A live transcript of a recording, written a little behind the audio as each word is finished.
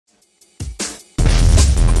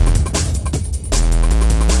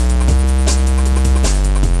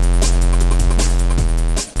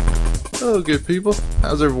Hello good people,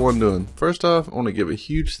 how's everyone doing? First off, I want to give a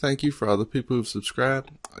huge thank you for all the people who've subscribed,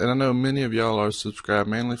 and I know many of y'all are subscribed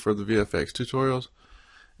mainly for the VFX tutorials.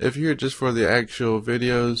 If you're here just for the actual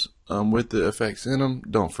videos with the effects in them,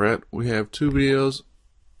 don't fret. We have 2 videos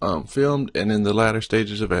filmed and in the latter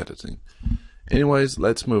stages of editing. Anyways,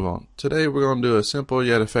 let's move on. Today we're going to do a simple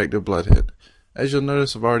yet effective blood hit. As you'll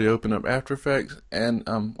notice, I've already opened up After Effects, and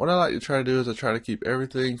what I like to try to do is I try to keep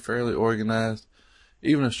everything fairly organized.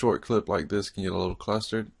 Even a short clip like this can get a little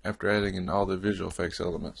clustered after adding in all the visual effects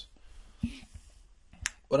elements.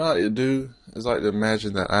 What I like to do is I like to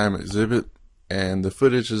imagine that I am an exhibit and the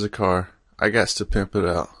footage is a car. I got to pimp it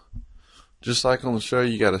out. Just like on the show,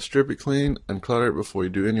 you got to strip it clean and clutter it before you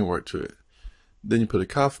do any work to it. Then you put a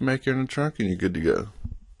coffee maker in the trunk and you're good to go.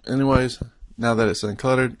 Anyways, now that it's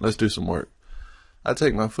uncluttered, let's do some work. I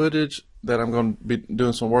take my footage that I'm going to be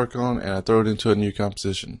doing some work on and I throw it into a new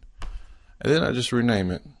composition. And then I just rename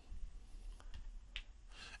it.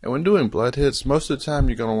 And when doing blood hits, most of the time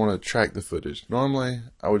you're going to want to track the footage. Normally,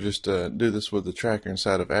 I would just do this with the tracker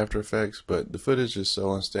inside of After Effects, but the footage is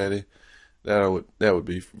so unsteady that would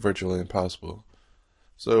be virtually impossible.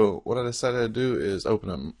 So what I decided to do is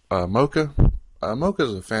open up Mocha. Mocha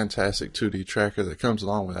is a fantastic 2D tracker that comes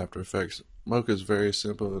along with After Effects. Mocha is very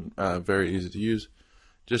simple and very easy to use.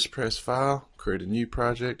 Just press File, create a new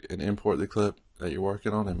project, and import the clip that you're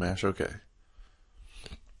working on and mash OK.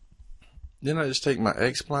 Then I just take my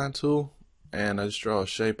X-Spline tool and I just draw a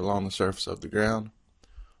shape along the surface of the ground.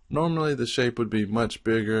 Normally the shape would be much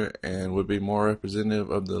bigger and would be more representative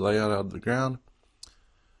of the layout of the ground.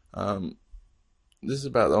 This is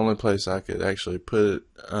about the only place I could actually put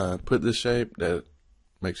this shape that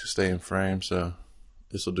makes it stay in frame, so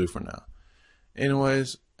this will do for now.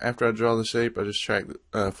 Anyways, after I draw the shape, I just track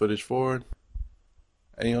the footage forward,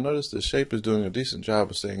 and you'll notice the shape is doing a decent job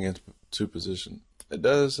of staying into position. It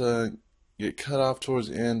does get cut off towards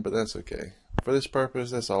the end, but that's okay. For this purpose,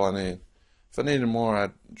 that's all I need. If I needed more,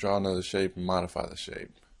 I'd draw another shape and modify the shape.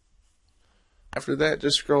 After that,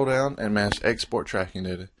 just scroll down and mash Export Tracking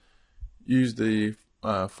Data. Use the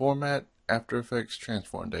format After Effects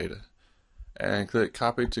Transform Data and click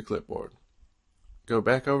Copy to Clipboard. Go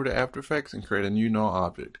back over to After Effects and create a new null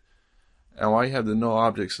object. And while you have the null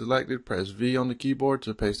object selected, press V on the keyboard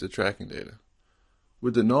to paste the tracking data.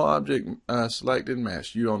 With the null object selected,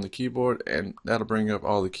 mash U on the keyboard and that'll bring up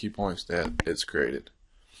all the key points that it's created.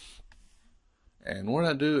 And what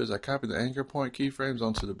I do is I copy the anchor point keyframes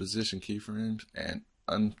onto the position keyframes and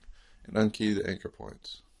unkey the anchor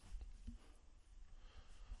points.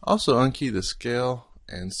 Also unkey the scale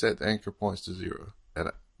and set the anchor points to 0. And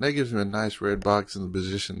that gives me a nice red box in the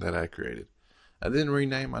position that I created. I then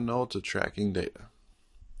rename my null to Tracking Data.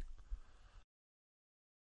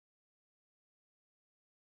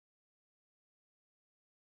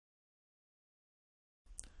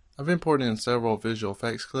 I've imported in several visual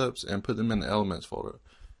effects clips and put them in the Elements folder.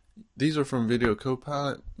 These are from Video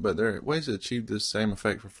Copilot, but there are ways to achieve this same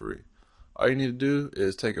effect for free. All you need to do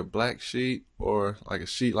is take a black sheet or like a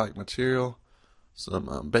sheet-like material,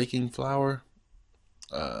 some baking flour,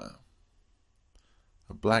 a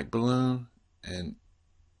black balloon, and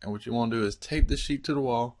what you want to do is tape the sheet to the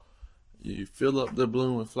wall. You fill up the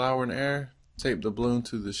balloon with flour and air, tape the balloon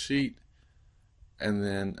to the sheet, and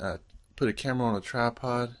then put a camera on a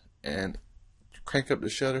tripod and crank up the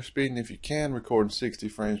shutter speed, and if you can, record in 60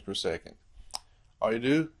 frames per second. All you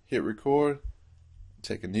do, hit record,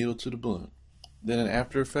 take a needle to the balloon. Then in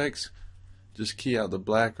After Effects, just key out the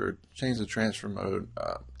black or change the transfer mode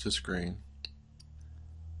to screen.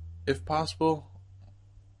 If possible,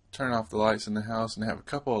 turn off the lights in the house and have a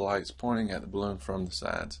couple of lights pointing at the balloon from the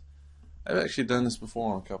sides. I've actually done this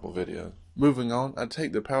before on a couple of videos. Moving on, I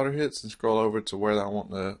take the powder hits and scroll over to where I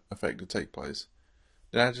want the effect to take place.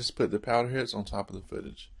 Then I just put the powder hits on top of the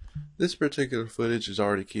footage. This particular footage is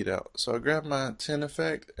already keyed out, so I grab my tin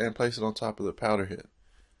effect and place it on top of the powder hit.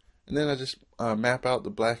 And then I just map out the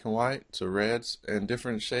black and white to reds and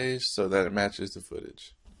different shades so that it matches the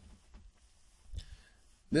footage.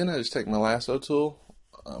 Then I just take my lasso tool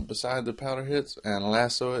beside the powder hits and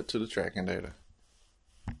lasso it to the tracking data.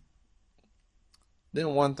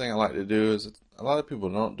 Then one thing I like to do is, a lot of people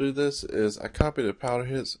don't do this, is I copy the powder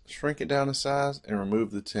hits, shrink it down in size, and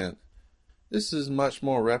remove the tint. This is much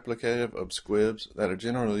more replicative of squibs that are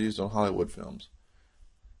generally used on Hollywood films.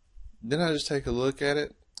 Then I just take a look at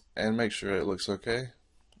it and make sure it looks okay,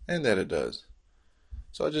 and that it does.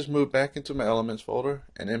 So I just move back into my Elements folder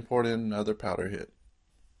and import in another powder hit.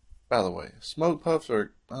 By the way, smoke puffs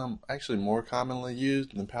are actually more commonly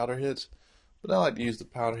used than powder hits, but I like to use the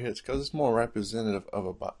powder hits because it's more representative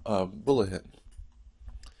of a bullet hit.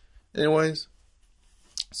 Anyways,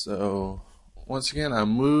 So once again, I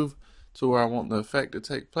move to where I want the effect to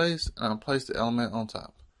take place, and I place the element on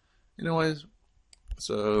top. Anyways,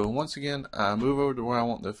 so once again, I move over to where I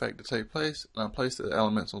want the effect to take place, and I place the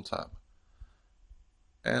elements on top.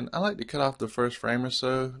 And I like to cut off the first frame or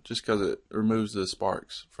so, just because it removes the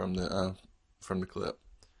sparks from the clip.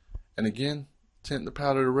 And again, tint the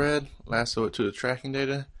powder to red, lasso it to the tracking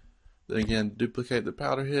data, then again duplicate the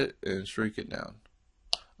powder hit and shrink it down.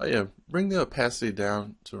 Oh yeah, bring the opacity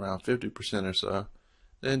down to around 50% or so,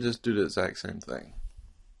 then just do the exact same thing.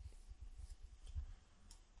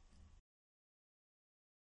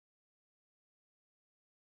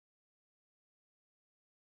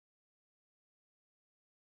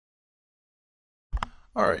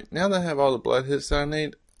 Alright, now that I have all the blood hits that I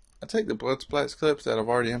need, I take the blood splats clips that I've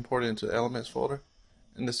already imported into the elements folder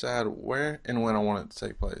and decide where and when I want it to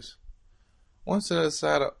take place. Once I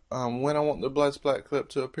decide when I want the blood splat clip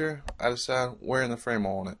to appear, I decide where in the frame I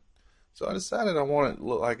want it. So I decided I want it to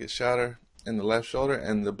look like it's shatter in the left shoulder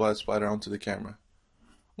and the blood splatter onto the camera.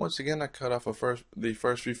 Once again, I cut off the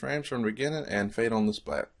first few frames from the beginning and fade on the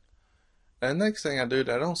splat. And the next thing I do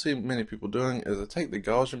that I don't see many people doing is I take the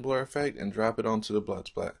Gaussian blur effect and drop it onto the blood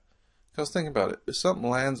splat. Because think about it, if something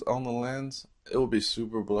lands on the lens, it will be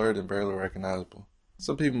super blurred and barely recognizable.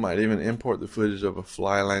 Some people might even import the footage of a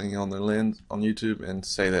fly landing on their lens on YouTube and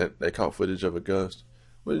say that they caught footage of a ghost,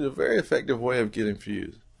 which is a very effective way of getting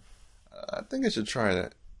views. I think I should try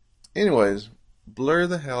that. Anyways, blur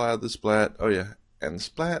the hell out of the splat. Oh yeah, and the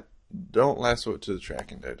splat, don't lasso it to the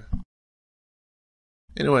tracking data.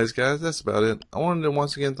 Anyways guys, that's about it. I wanted to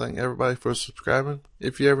once again thank everybody for subscribing.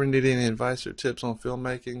 If you ever need any advice or tips on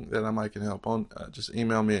filmmaking that I might can help on, just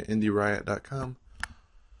email me at indieriot.com.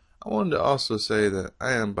 I wanted to also say that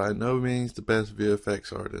I am by no means the best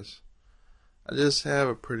VFX artist. I just have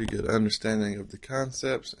a pretty good understanding of the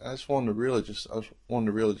concepts. I just wanted to really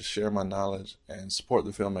just share my knowledge and support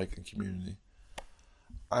the filmmaking community.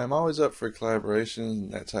 I am always up for collaborations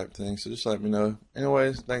and that type of thing, so just let me know.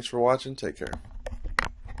 Anyways, thanks for watching. Take care.